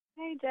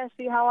Hey,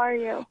 Jesse, how are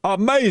you?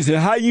 Amazing.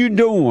 How you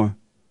doing?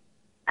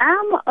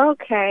 I'm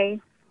okay.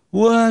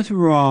 What's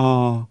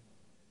wrong?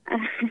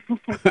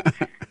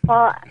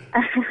 Well,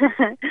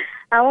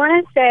 I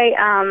want to say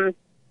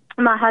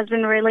my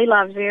husband really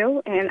loves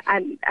you, and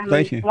I'm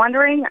Thank you.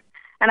 wondering,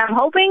 and I'm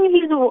hoping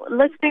he's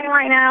listening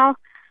right now,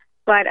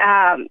 but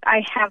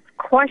I have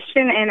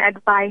question and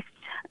advice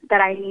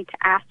that I need to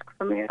ask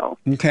from you.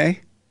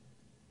 Okay.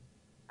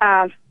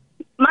 Uh,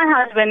 my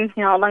husband,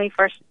 let me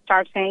first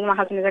start saying my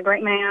husband is a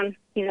great man.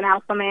 He's an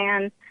alpha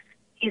man.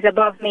 He's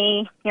above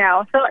me,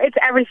 so it's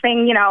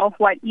everything,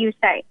 what you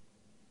say.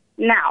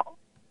 Now,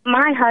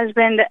 my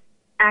husband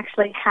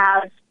actually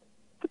has,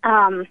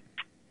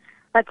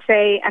 let's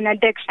say, an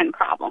addiction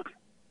problem.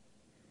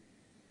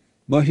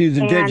 Well, he's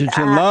And, addicted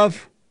to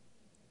love.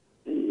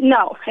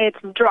 no, it's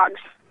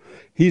drugs.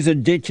 He's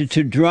addicted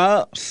to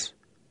drugs.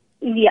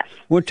 Yes,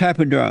 What type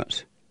of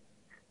drugs?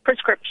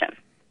 prescription.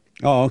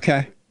 Oh,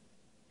 okay.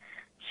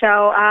 So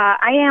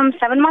I am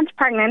 7 months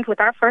pregnant with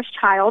our first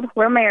child.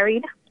 We're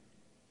married.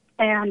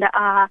 And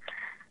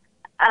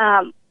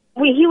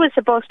he was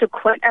supposed to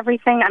quit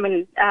everything. I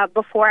mean,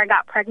 before I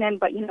got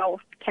pregnant, but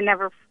can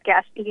never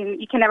guess.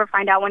 You can never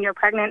find out when you're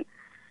pregnant.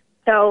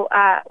 So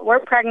we're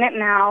pregnant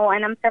now,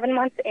 and I'm 7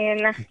 months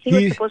in. He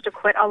was supposed to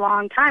quit a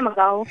long time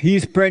ago.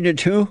 He's pregnant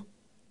too?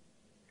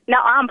 No,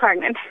 I'm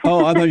pregnant.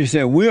 Oh, I thought you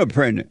said we're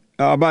pregnant.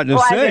 I was about to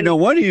Well, I say, didn't- no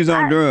wonder he's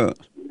on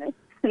drugs.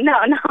 No,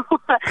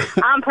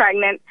 I'm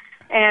pregnant,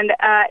 and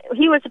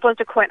he was supposed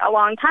to quit a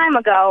long time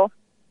ago,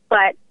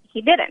 but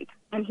he didn't,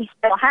 and he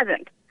still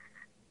hasn't.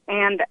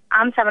 And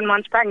I'm 7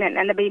 months pregnant,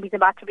 and the baby's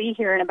about to be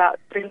here in about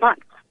 3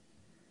 months.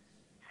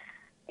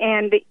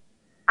 And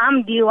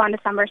I'm due on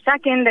December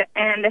 2nd,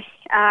 and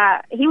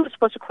he was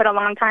supposed to quit a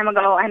long time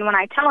ago. And when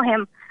I tell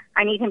him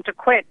I need him to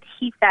quit,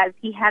 he says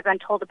he has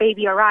until the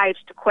baby arrives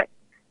to quit.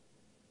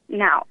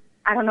 Now,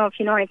 I don't know if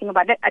you know anything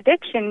about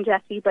addiction,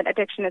 Jesse, but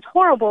addiction is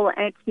horrible,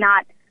 and it's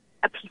not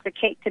a piece of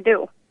cake to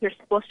do. You're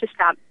supposed to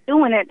stop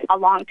doing it a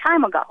long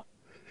time ago.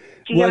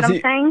 Do you get what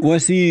I'm saying?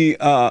 Was he,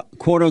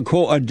 quote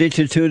unquote,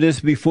 addicted to this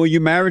before you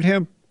married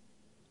him?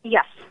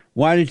 Yes.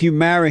 Why did you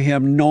marry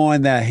him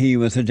knowing that he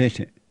was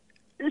addicted?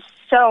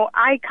 So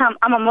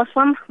I'm a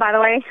Muslim, by the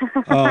way.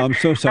 Oh, I'm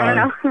so sorry.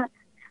 I don't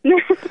know.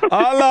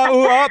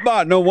 Allahu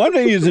Akbar. No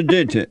wonder he's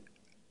addicted.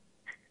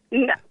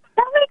 No,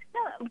 that makes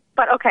sense.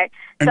 But okay.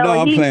 So No,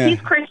 I'm playing.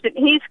 he's Christian.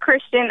 He's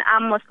Christian.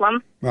 I'm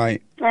Muslim.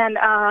 Right. And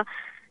I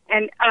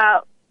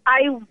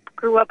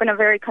grew up in a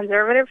very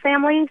conservative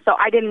family, so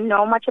I didn't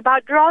know much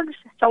about drugs.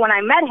 So when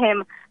I met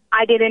him,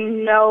 I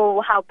didn't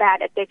know how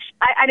bad addiction.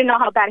 I didn't know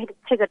how bad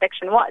his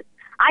addiction was.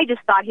 I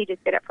just thought he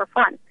just did it for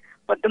fun.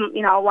 But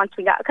once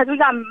because we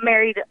got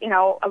married,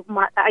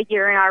 a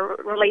year in our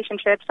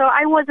relationship, so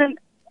I wasn't.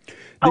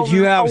 Did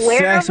you have aware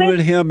sex of it.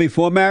 with him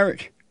before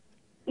marriage?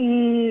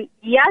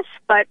 Yes,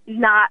 but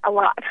not a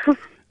lot.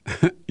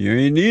 You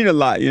ain't need a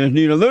lot. You just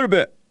need a little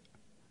bit.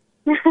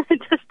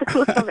 Just a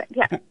little bit,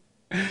 yeah.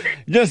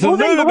 Just a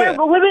little bit.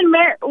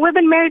 We've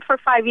been married for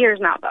 5 years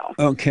now, though.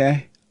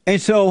 Okay.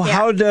 And so Yeah.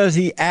 how does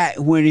he act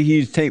when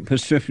he's take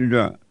prescription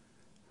drug?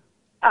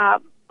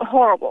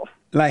 Horrible.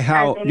 Like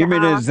how? As in, Give me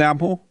an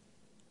example.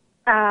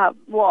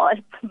 Well,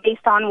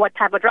 based on what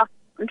type of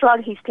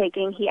drug he's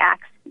taking, he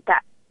acts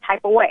that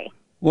type of way.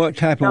 What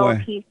type of So way?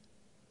 if he,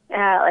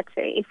 let's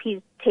say, if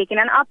he's taking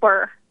an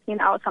upper,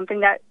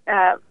 something that,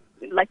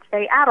 let's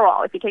say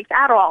Adderall. If he takes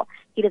Adderall,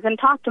 he doesn't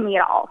talk to me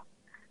at all.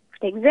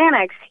 If he takes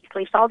Xanax, he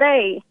sleeps all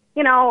day,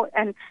 and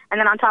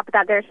then on top of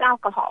that, there's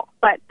alcohol.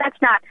 But that's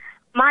not,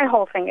 my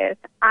whole thing is,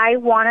 I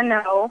want to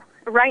know,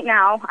 right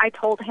now, I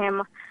told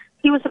him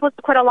he was supposed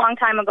to quit a long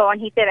time ago, and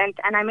he didn't,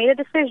 and I made a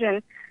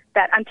decision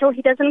that until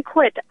he doesn't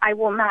quit, I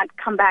will not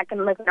come back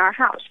and live in our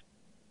house.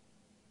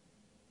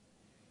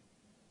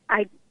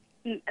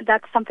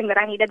 That's something that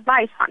I need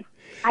advice on.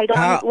 I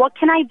don't. What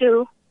can I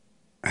do?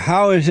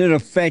 How is it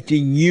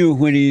affecting you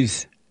when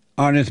he's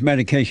on his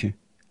medication?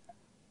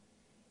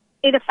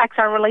 It affects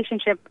our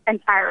relationship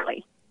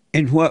entirely.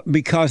 And what?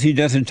 Because he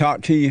doesn't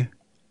talk to you?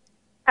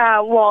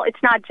 Well,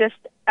 it's not just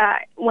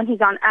when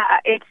he's on.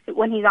 It's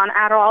when he's on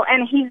Adderall,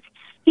 and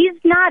he's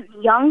not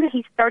young.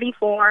 He's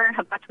 34,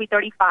 about to be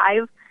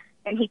 35,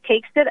 and he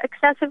takes it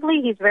excessively.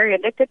 He's very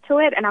addicted to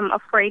it, and I'm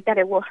afraid that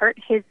it will hurt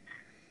his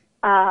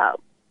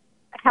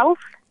health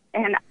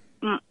and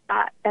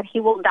that he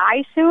will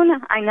die soon.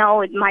 I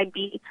know it might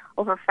be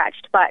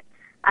overfetched, but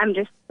I'm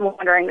just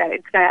wondering that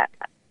it's gonna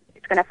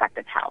affect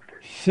his health.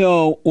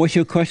 So, what's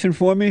your question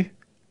for me?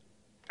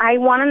 I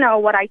want to know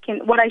what I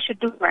should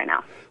do right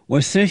now.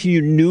 Well, since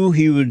you knew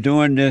he was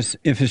doing this,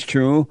 if it's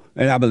true,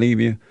 and I believe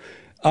you,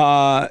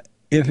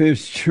 if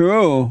it's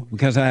true,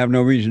 because I have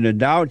no reason to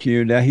doubt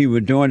you, that he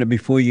was doing it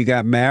before you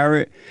got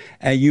married,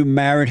 and you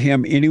married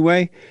him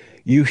anyway,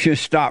 you should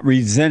stop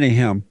resenting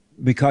him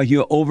because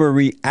you're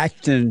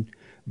overreacting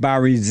by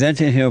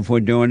resenting him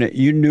for doing it.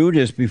 You knew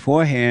this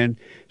beforehand,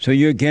 so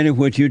you're getting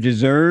what you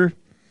deserve.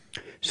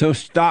 So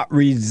stop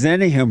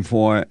resenting him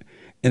for it,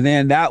 and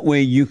then that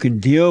way you can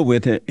deal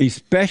with it,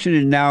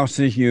 especially now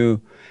since you're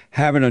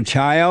having a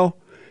child,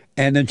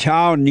 and the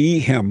child need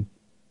him.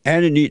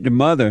 and it needs the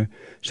mother.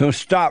 So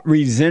stop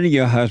resenting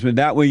your husband.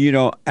 That way you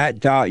don't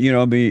act out,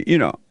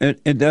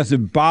 it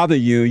doesn't bother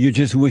you. You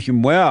just wish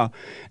him well.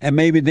 And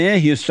maybe then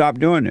he'll stop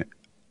doing it.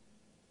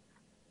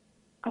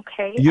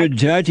 Okay. You're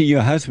judging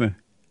your husband.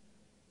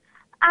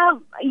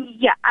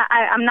 Yeah,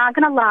 I'm not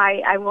going to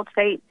lie, I will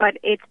say, but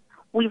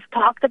we've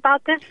talked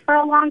about this for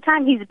a long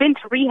time. He's been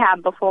to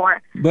rehab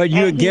before. But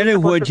you're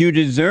getting what you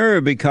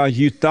deserve because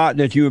you thought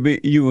that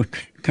you were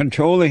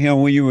controlling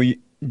him when you were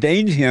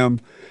dating him,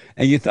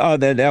 and you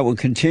thought that would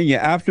continue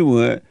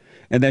afterward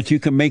and that you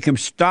can make him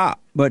stop.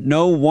 But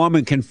no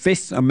woman can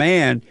fix a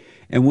man,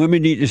 and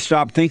women need to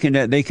stop thinking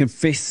that they can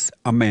fix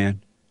a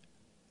man.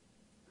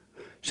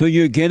 So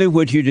you're getting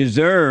what you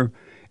deserve.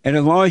 And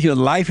as long as your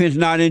life is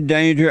not in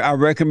danger, I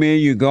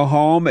recommend you go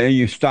home and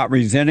you stop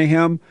resenting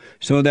him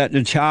so that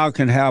the child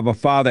can have a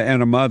father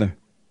and a mother.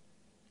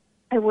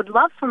 I would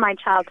love for my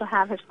child to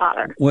have his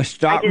father. Well,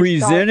 stop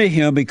resenting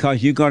him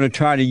because you're going to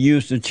try to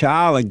use the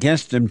child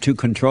against him to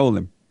control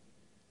him.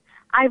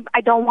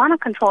 I don't want to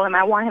control him.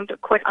 I want him to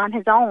quit on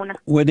his own.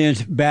 Well, then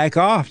back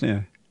off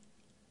then.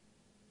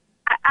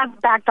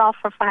 I've backed off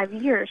for 5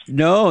 years.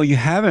 No, you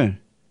haven't.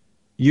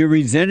 You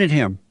resented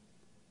him.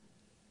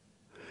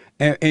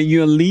 And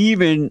you're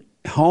leaving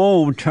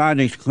home trying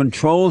to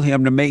control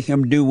him to make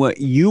him do what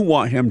you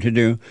want him to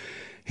do.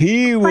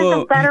 He will. For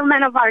the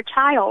betterment of our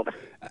child.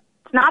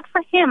 It's not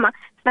for him.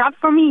 It's not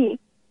for me.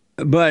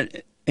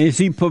 But is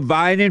he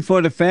providing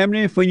for the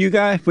family, for you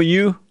guys, for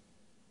you?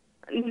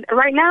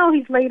 Right now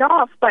he's laid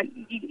off, but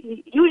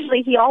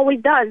usually he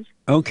always does.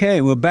 Okay,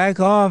 well, back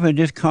off and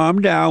just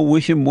calm down,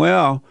 wish him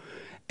well,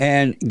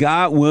 and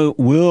God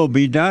will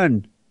be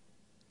done.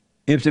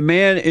 If the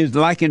man is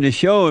liking the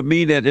show, it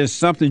means that there's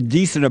something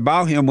decent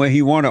about him where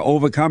he want to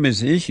overcome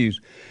his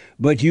issues.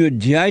 But you're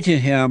judging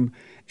him,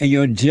 and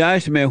your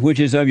judgment, which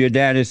is of your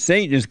dad is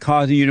Satan, is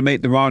causing you to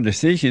make the wrong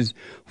decisions,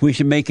 which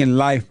is making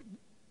life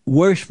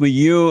worse for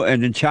you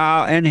and the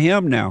child and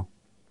him now.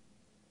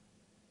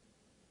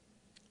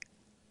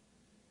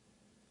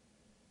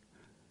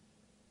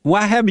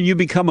 Why haven't you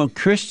become a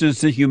Christian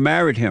since you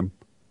married him?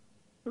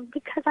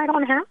 Because I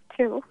don't have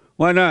to.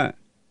 Why not?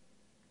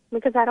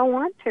 Because I don't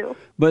want to.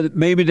 But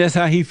maybe that's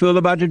how he feels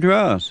about the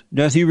drugs.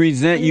 Does he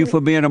resent you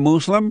for being a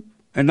Muslim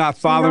and not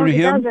following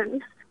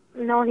him?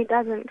 No, he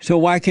doesn't. So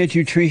why can't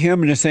you treat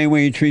him in the same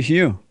way he treats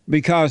you?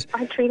 Because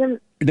I treat him.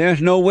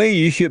 There's no way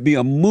you should be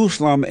a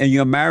Muslim and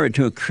you're married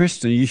to a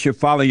Christian. You should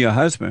follow your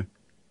husband.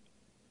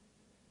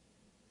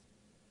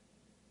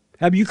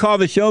 Have you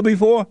called the show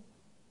before?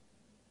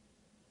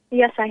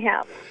 Yes, I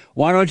have.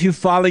 Why don't you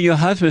follow your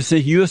husband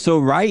since you're so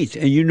right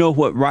and you know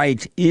what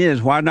right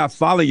is? Why not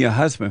follow your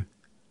husband?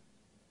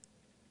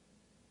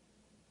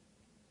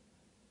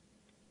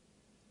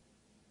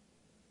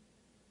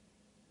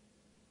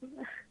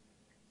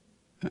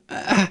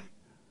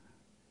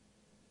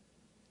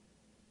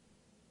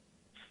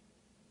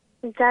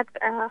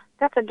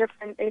 That's a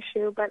different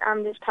issue, but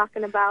I'm just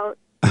talking about.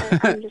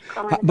 I'm just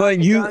calling but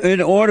you,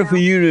 in order for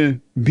you to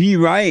be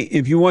right,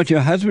 if you want your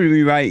husband to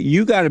be right,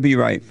 you got to be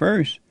right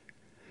first.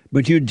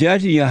 But you're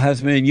judging your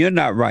husband, and you're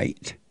not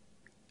right.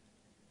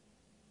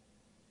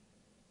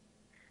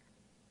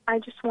 I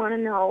just want to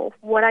know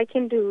what I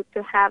can do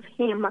to have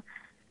him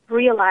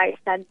realize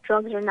that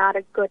drugs are not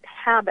a good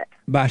habit.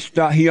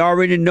 He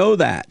already know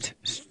that.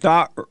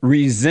 Stop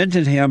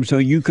resenting him so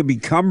you can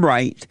become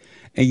right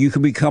and you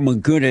can become a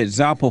good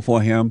example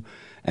for him,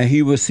 and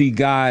he will see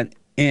God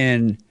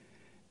in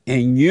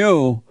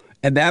you,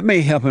 and that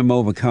may help him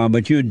overcome,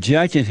 but you're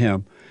judging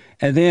him.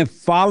 And then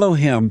follow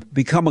him,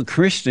 become a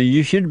Christian.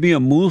 You shouldn't be a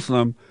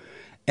Muslim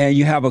and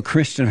you have a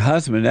Christian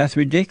husband. That's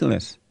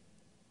ridiculous.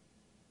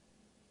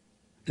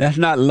 That's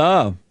not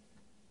love.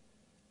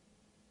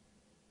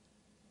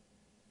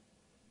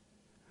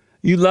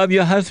 You love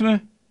your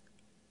husband?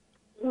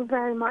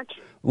 Very much.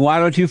 Why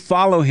don't you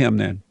follow him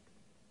then?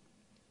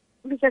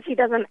 Because he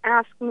doesn't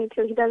ask me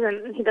to. He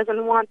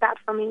doesn't want that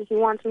from me. He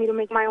wants me to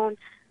make my own.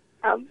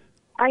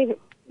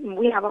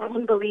 We have our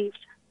own beliefs.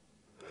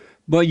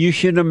 But you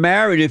shouldn't have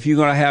married if you're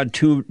going to have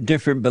two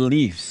different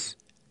beliefs.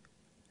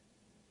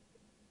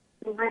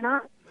 Why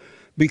not?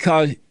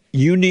 Because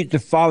you need to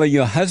follow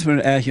your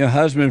husband as your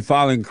husband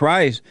following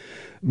Christ.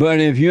 But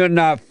if you're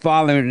not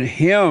following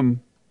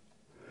him,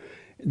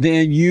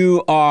 then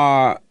you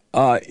are,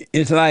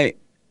 it's like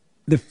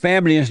the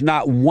family is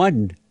not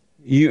one.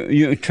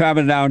 You're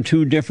traveling down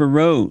two different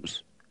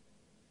roads.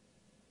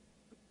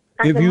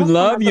 If you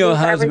love your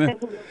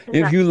husband,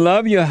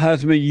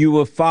 you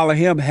will follow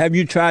him. Have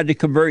you tried to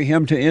convert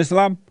him to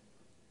Islam?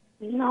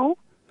 No.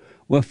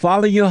 Well,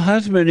 follow your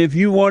husband if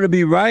you want to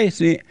be right.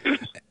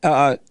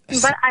 But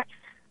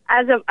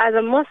as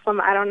a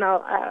Muslim, I don't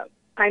know.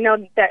 I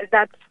know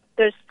that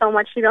there's so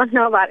much you don't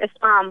know about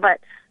Islam, but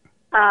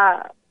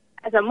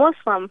as a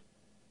Muslim,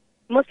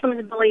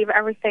 Muslims believe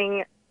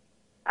everything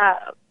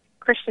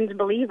Christians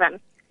believe in.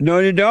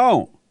 No, they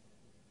don't.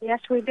 Yes,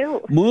 we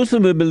do.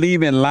 Muslims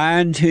believe in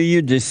lying to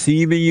you,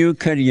 deceiving you,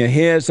 cutting your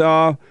heads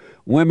off,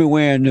 women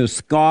wearing a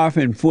scarf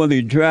and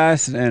fully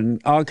dressed, and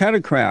all kind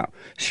of crap.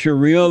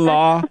 Sharia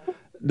law.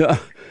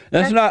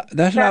 That's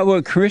not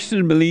what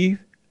Christians believe.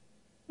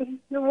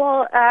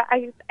 Well,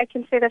 I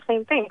can say the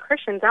same thing.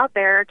 Christians out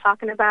there are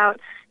talking about,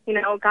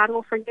 God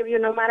will forgive you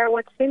no matter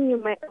what sin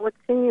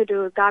you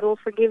do. God will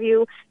forgive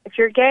you if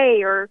you're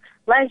gay or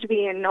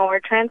lesbian or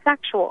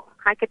transsexual.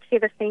 I could say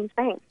the same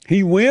thing.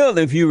 He will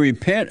if you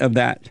repent of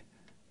that.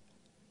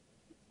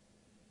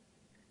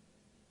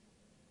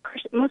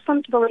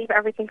 Muslims believe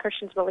everything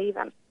Christians believe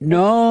in.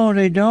 No,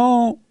 they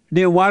don't.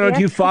 Then why don't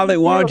you follow?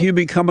 Why don't you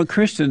become a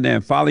Christian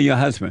then? Follow your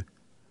husband.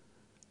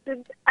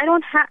 I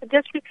don't have,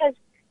 just because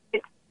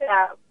it's,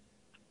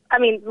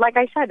 like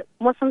I said,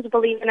 Muslims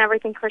believe in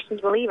everything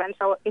Christians believe in.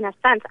 So in a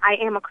sense, I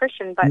am a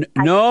Christian, but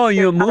no,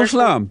 you're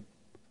Muslim.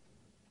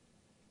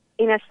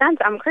 In a sense,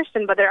 I'm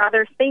Christian, but there are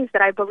other things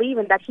that I believe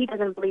in that he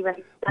doesn't believe in.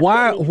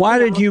 Why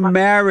did you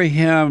marry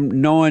him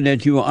knowing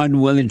that you were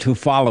unwilling to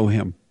follow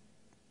him?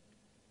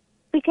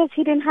 Because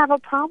he didn't have a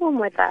problem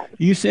with that.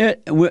 You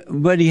said,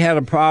 but he had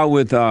a problem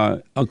with,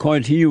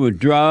 according to you, with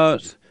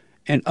drugs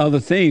and other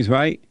things,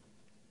 right?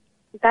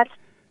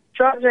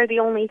 Drugs are the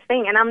only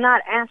thing, and I'm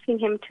not asking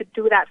him to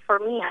do that for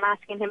me. I'm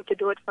asking him to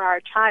do it for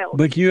our child.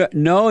 But you're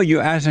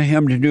asking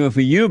him to do it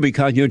for you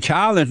because your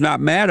child is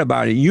not mad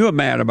about it. You're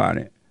mad about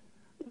it.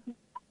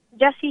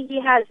 Jesse,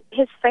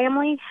 his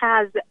family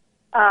has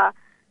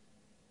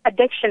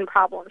addiction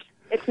problems.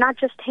 It's not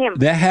just him.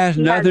 That has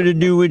nothing to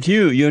do with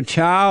you. Your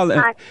child,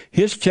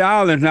 his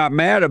child is not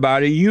mad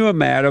about it. You are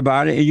mad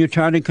about it, and you're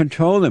trying to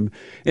control him.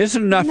 It's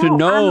enough to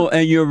know,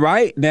 and you're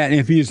right, that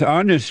if he's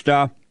on this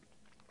stuff,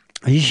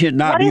 he should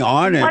not be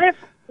on it. What if,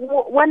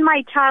 when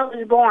my child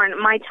is born,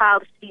 my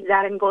child sees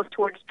that and goes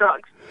towards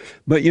drugs?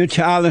 But your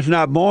child is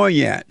not born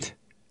yet.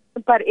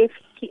 But if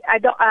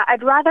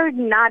I'd rather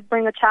not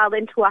bring a child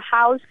into a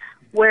house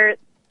where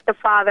the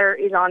father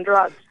is on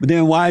drugs. But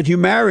then why did you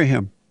marry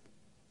him?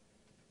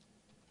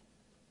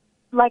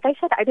 Like I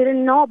said, I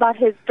didn't know about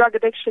his drug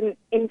addiction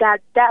in that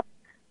depth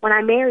when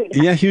I married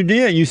him. Yes, you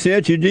did. You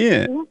said you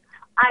did.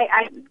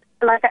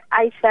 Like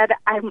I said,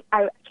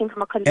 I came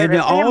from a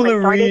conservative family,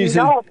 so I didn't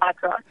know about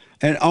drugs.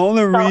 And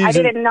only reason, I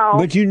didn't know.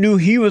 But you knew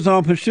he was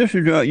on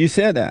prescription drugs. You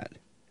said that.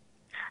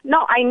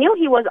 No, I knew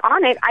he was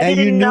on it. I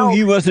didn't know. And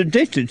you knew he was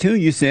addicted too.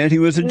 You said he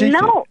was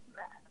addicted. No,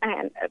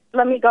 and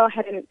let me go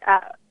ahead and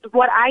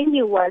what I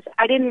knew was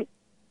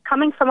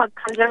coming from a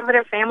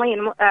conservative family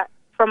and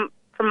from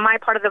my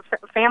part of the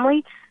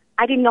family,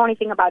 I didn't know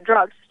anything about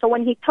drugs. So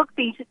when he took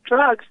these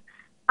drugs,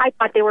 I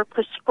thought they were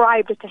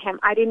prescribed to him.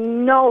 I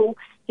didn't know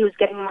he was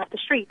getting them off the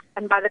streets.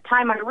 And by the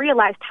time I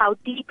realized how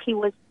deep he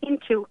was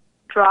into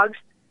drugs,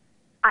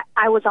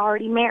 I was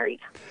already married.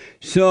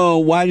 So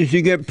why did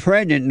you get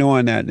pregnant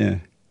knowing that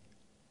then?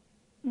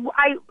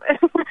 I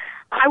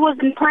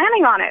wasn't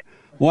planning on it.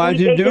 Why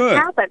did you do it?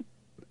 Happened.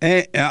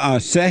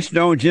 And, sex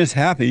don't just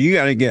happen. You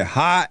got to get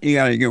hot. You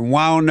got to get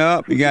wound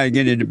up. You got to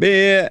get into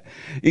bed.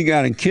 You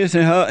got to kiss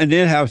and hug and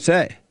then have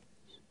sex.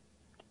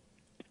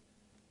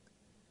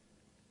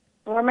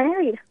 We're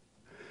married.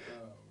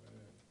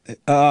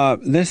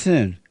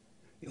 Listen.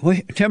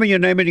 Tell me your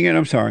name again.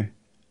 I'm sorry.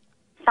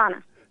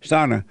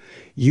 Sana.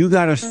 You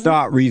got to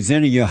start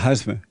resenting your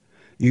husband.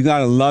 You got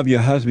to love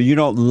your husband. You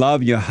don't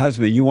love your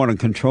husband. You want to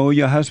control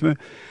your husband.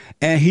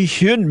 And he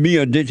shouldn't be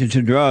addicted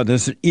to drugs.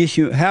 That's an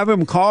issue. Have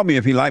him call me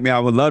if he like me. I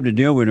would love to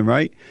deal with him,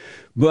 right?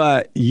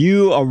 But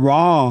you are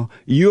wrong.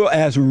 You're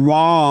as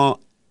wrong,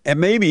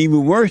 and maybe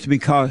even worse,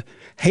 because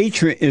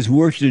hatred is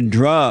worse than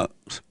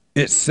drugs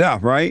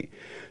itself, right?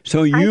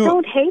 So I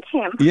don't hate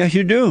him. Yes,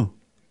 you do.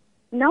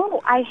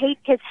 No, I hate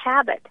his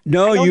habit.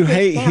 No, you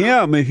hate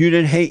him. If you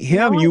didn't hate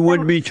him, you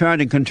wouldn't be trying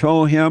to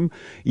control him.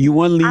 You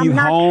wouldn't leave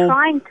home. I'm not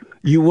trying to.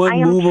 You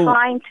wouldn't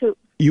trying to.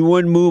 You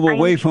wouldn't move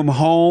away from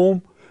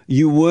home.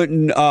 You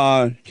wouldn't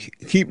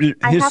keep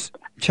his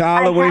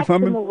child away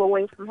from him? I have to move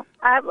away from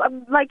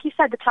him. Like you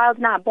said, the child's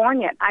not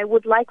born yet. I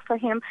would like for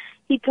him.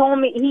 He told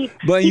me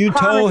But you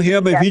told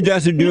him if he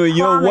doesn't do it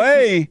your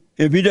way,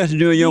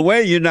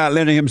 you're not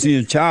letting him see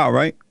his child,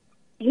 right?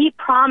 He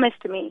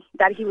promised me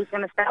that he was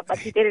going to stop, but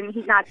he didn't.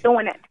 He's not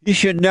doing it. You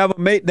should never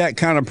make that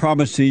kind of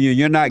promise to you.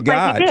 You're not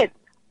God.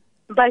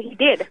 But he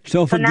did.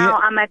 So now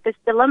I'm at this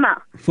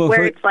dilemma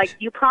where it's like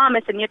you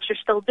promise and yet you're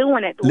still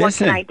doing it. What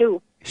can I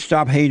do?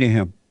 Stop hating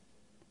him.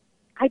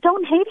 I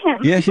don't hate him.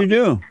 Yes, you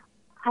do.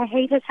 I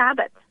hate his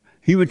habits.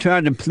 He was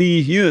trying to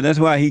please you. That's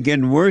why he's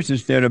getting worse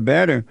instead of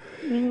better.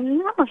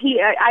 No,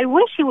 I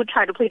wish he would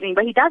try to please me,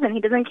 but he doesn't. He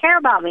doesn't care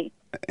about me.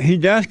 He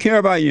does care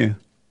about you.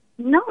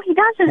 No, he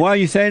doesn't. Why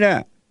you say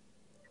that?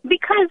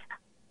 Because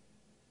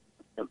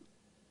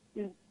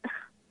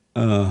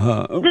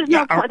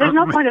there's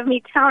no point of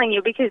me telling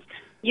you because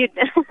you're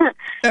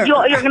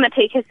going to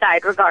take his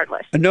side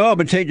regardless. No,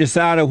 but take the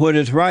side of what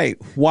is right.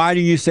 Why do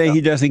you say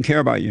he doesn't care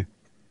about you?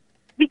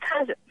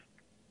 Because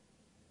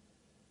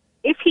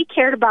if he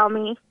cared about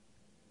me,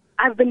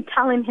 I've been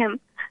telling him,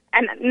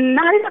 and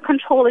not in a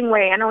controlling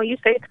way. I know you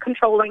say it's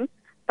controlling,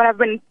 but I've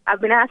been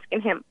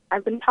asking him.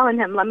 I've been telling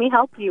him, let me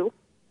help you,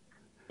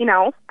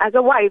 as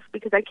a wife,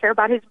 because I care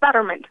about his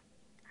betterment.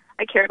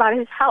 I care about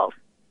his health.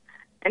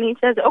 And he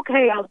says,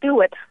 okay, I'll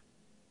do it.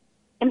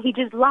 And he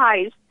just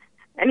lies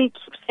and he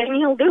keeps saying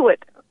he'll do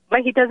it,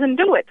 but he doesn't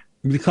do it.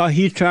 Because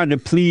he's trying to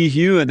please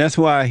you, and that's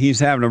why he's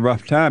having a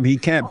rough time. He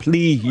can't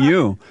please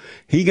you.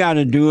 He got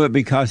to do it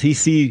because he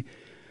see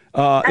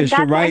it's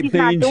the right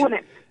thing.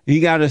 He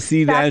got to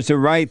see that it's the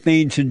right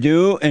thing to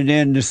do, and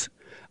then just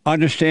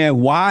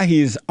understand why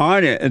he's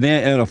on it, and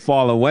then it'll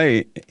fall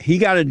away. He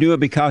got to do it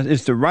because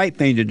it's the right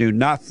thing to do,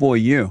 not for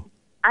you.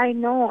 I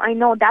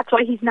know. That's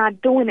why he's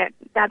not doing it.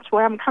 That's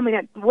where I'm coming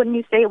at. When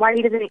you say why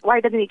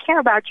doesn't he care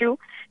about you,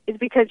 is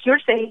because you're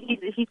saying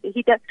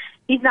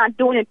he's not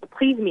doing it to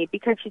please me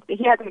because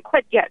he hasn't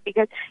quit yet.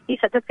 Because he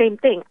said the same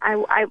thing.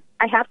 I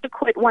have to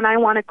quit when I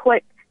want to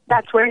quit.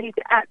 That's where he's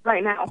at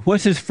right now.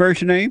 What's his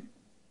first name?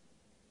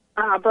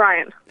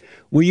 Brian.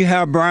 Will you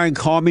have Brian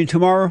call me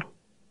tomorrow?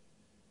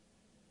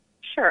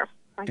 Sure,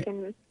 I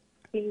can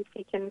see if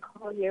he can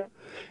call you.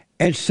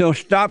 And so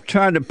stop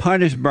trying to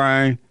punish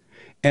Brian.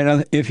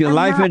 And if your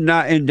life is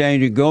not in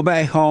danger, go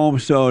back home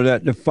so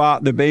that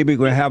the baby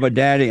will have a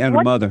daddy and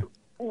a mother.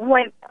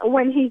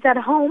 When he's at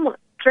home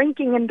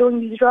drinking and doing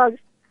these drugs,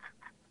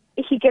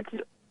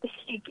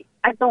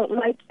 I don't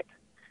like it.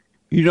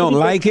 You don't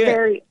like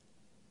it?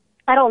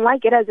 I don't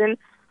like it, as in,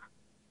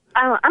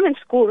 I'm in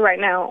school right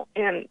now.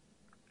 And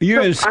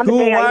you're in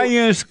school? Why are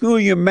you in school?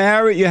 You're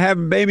married, you're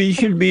having a baby, you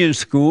shouldn't be in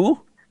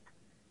school.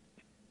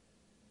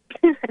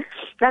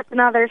 That's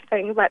another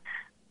thing, but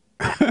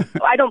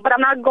but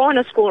I'm not going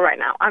to school right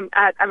now. I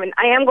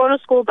am going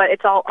to school, but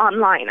it's all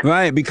online.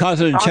 Right,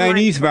 because of the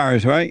Chinese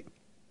virus, right?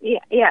 Yeah,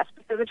 yes,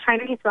 because of the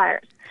Chinese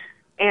virus.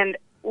 And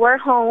we're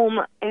home,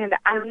 and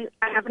I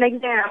have an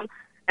exam,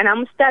 and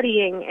I'm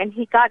studying, and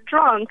he got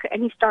drunk,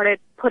 and he started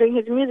putting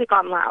his music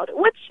on loud,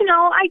 which,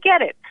 I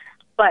get it.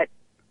 But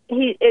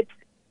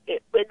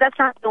that's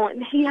not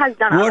going, he has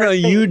done What are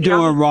you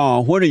doing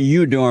wrong? What are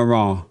you doing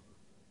wrong?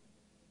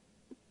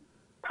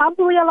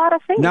 Probably a lot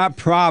of things. Not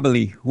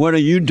probably. What are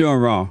you doing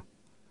wrong?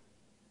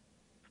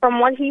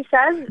 From what he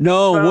says?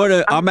 No,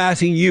 I'm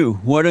asking you.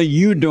 What are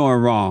you doing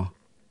wrong?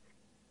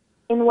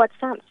 In what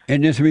sense?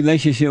 In this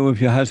relationship with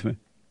your husband.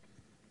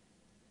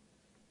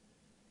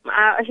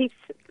 He's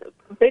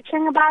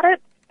bitching about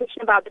it,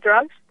 bitching about the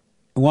drugs.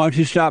 Why don't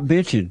you stop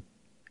bitching?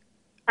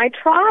 I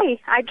try.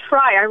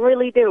 I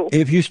really do.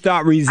 If you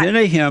stop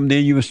resenting him,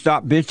 then you will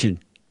stop bitching.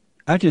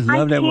 I just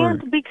love that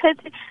word. Because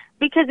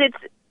it's,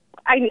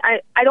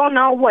 I don't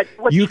know what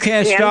you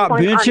can't stop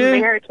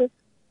bitching?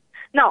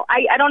 No,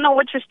 I don't know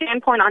what your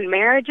standpoint on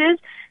marriage is.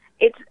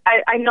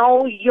 I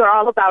know you're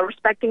all about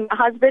respecting the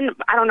husband.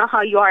 I don't know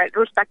how you are at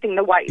respecting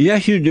the wife.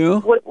 Yes, you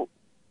do.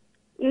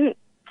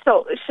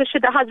 So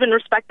should the husband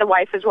respect the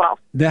wife as well?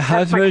 The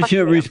husband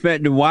should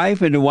respect the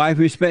wife, and the wife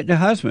respect the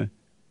husband.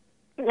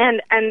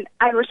 And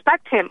I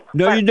respect him.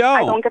 No, you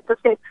don't. I don't get the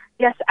same.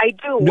 Yes, I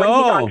do. No,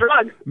 when he's on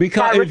drugs,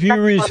 because if you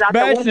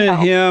respected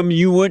him,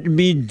 you wouldn't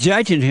be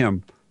judging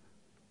him.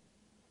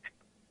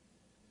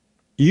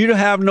 You don't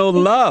have no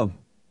love.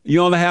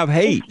 You only have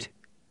hate.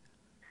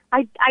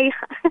 I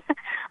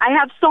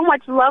have so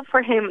much love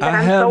for him that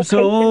I have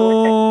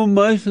so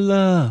much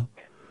love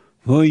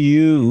for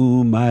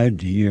you, my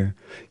dear.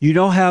 You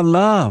don't have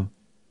love.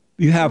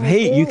 You have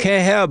hate. You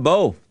can't have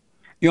both.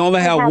 You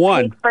only have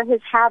one. Hate for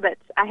his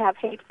habits. I have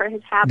hate for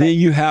his habits. Then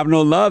you have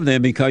no love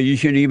then, because you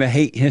shouldn't even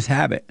hate his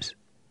habits.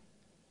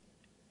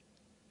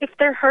 If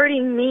they're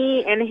hurting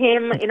me and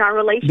him in our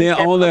relationship, they're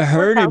only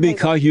hurting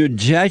because you're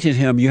judging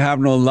him. You have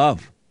no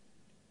love.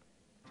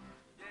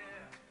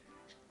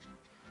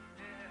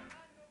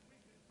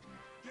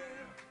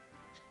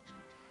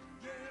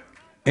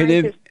 And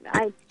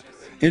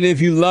if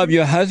you love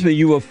your husband,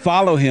 you will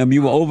follow him.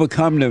 You will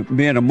overcome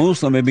being a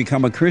Muslim and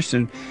become a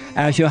Christian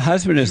as your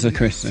husband is a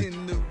Christian.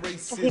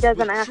 He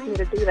doesn't ask me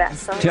to do that,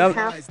 so I don't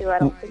have to. I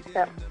don't think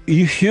so.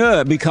 You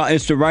should, because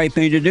it's the right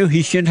thing to do.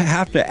 He shouldn't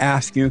have to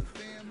ask you.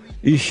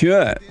 You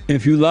should,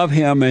 if you love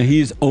him and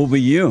he's over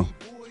you.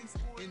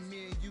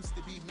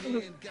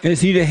 Mm-hmm.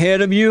 Is he the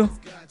head of you?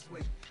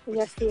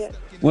 Yes, he is.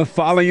 Well,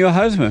 follow your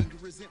husband.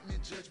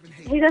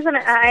 He doesn't.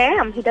 I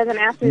am. He doesn't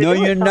ask me to do it.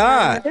 No, you're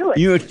not.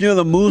 You're still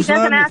a Muslim. He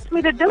doesn't ask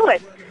me to do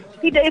it.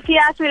 If he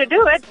asked me to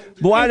do it,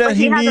 why does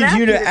he need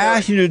you to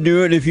ask you to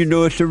do it if you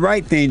know it's the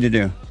right thing to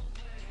do?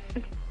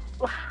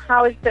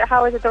 How is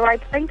it the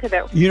right thing to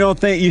do? You don't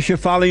think you should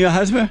follow your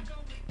husband?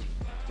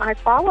 I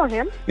follow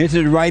him. Is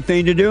it the right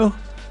thing to do?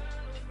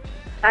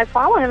 I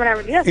follow him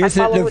and yes. Is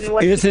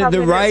it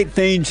the right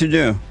thing to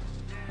do?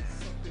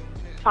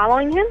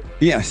 Following him?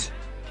 Yes.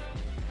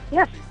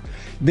 Yes.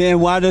 Then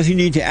why does he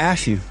need to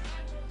ask you?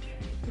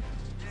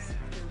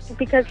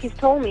 Because he's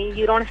told me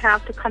you don't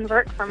have to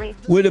convert for me.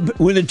 Will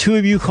the two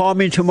of you call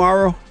me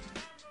tomorrow?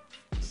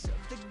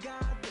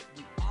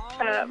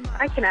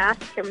 I can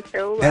ask him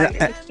to.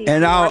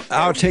 And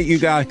I'll take you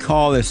guys'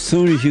 call as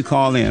soon as you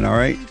call in, all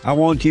right? I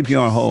won't keep you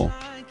on hold.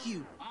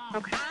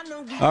 Okay.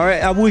 All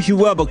right, I wish you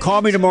well, but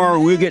call me tomorrow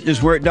and we'll get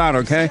this work done,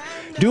 okay?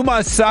 Do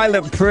my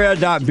silent prayer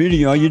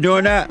video. Are you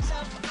doing that?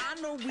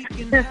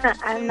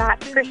 I'm not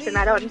Christian.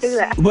 I don't do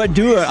that. But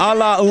do it.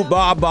 Allah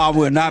Akbar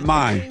will, not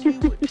mine.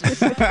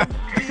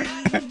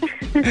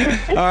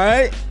 All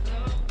right?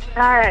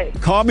 All right.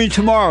 Call me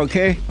tomorrow,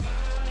 okay?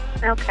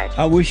 Okay.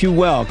 I wish you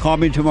well. Call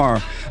me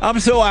tomorrow. I'm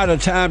so out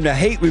of time. The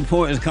hate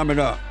report is coming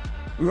up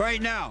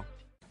right now.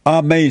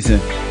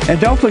 Amazing. And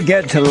don't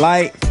forget to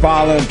like,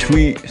 follow,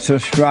 tweet,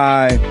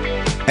 subscribe,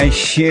 and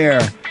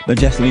share the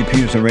Jesse Lee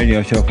Peterson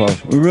radio show,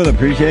 folks. We really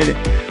appreciate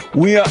it.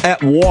 We are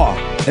at war.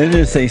 It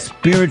is a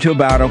spiritual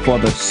battle for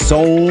the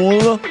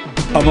soul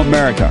of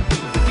America.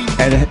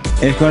 And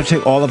it's going to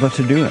take all of us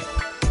to do it.